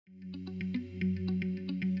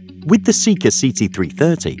With the seca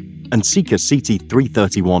CT330 and seca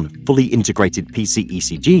CT331 fully integrated PC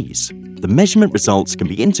ECGs, the measurement results can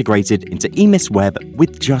be integrated into EMIS Web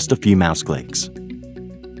with just a few mouse clicks.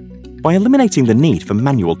 By eliminating the need for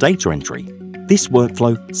manual data entry, this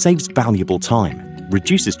workflow saves valuable time,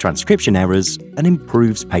 reduces transcription errors, and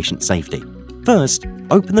improves patient safety. First,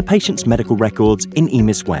 open the patient's medical records in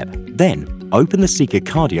EMIS Web. Then, open the seca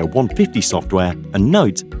Cardio 150 software and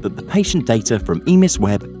note that the patient data from EMIS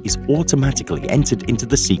Web is automatically entered into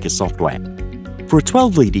the seca software. For a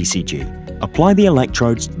 12-lead ECG, apply the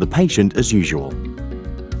electrodes to the patient as usual.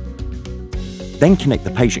 Then connect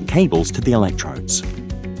the patient cables to the electrodes.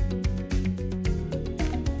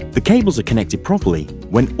 The cables are connected properly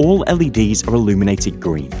when all LEDs are illuminated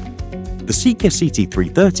green. The seca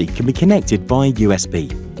CT330 can be connected via USB.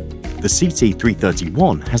 The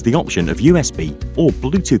CT331 has the option of USB or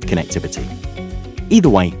Bluetooth connectivity. Either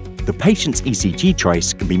way, the patient's ECG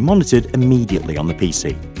trace can be monitored immediately on the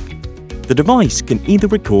PC. The device can either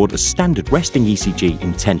record a standard resting ECG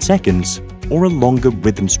in 10 seconds or a longer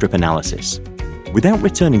rhythm strip analysis. Without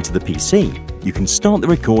returning to the PC, you can start the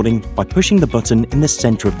recording by pushing the button in the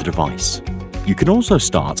center of the device. You can also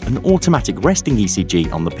start an automatic resting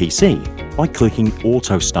ECG on the PC by clicking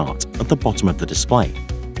Auto Start at the bottom of the display.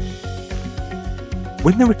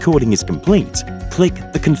 When the recording is complete, click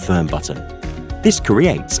the Confirm button. This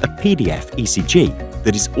creates a PDF ECG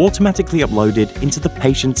that is automatically uploaded into the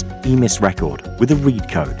patient's EMIS record with a read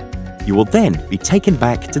code. You will then be taken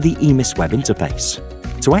back to the EMIS Web interface.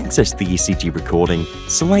 To access the ECG recording,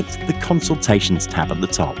 select the Consultations tab at the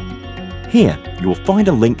top. Here, you will find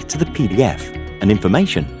a link to the PDF and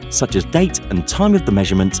information such as date and time of the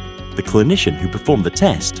measurement, the clinician who performed the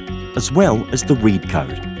test, as well as the read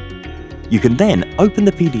code. You can then open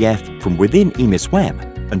the PDF from within EMIS Web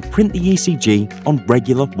and print the ECG on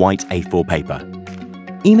regular white A4 paper.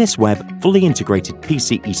 EMIS Web fully integrated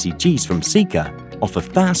PC ECGs from seca offer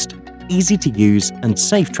fast, easy-to-use and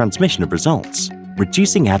safe transmission of results,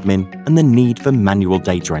 reducing admin and the need for manual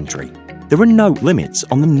data entry. There are no limits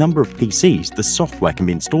on the number of PCs the software can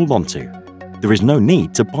be installed onto. There is no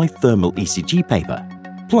need to buy thermal ECG paper.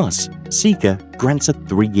 Plus, seca grants a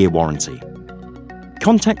 3-year warranty.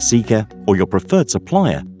 Contact seca or your preferred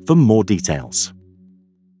supplier for more details.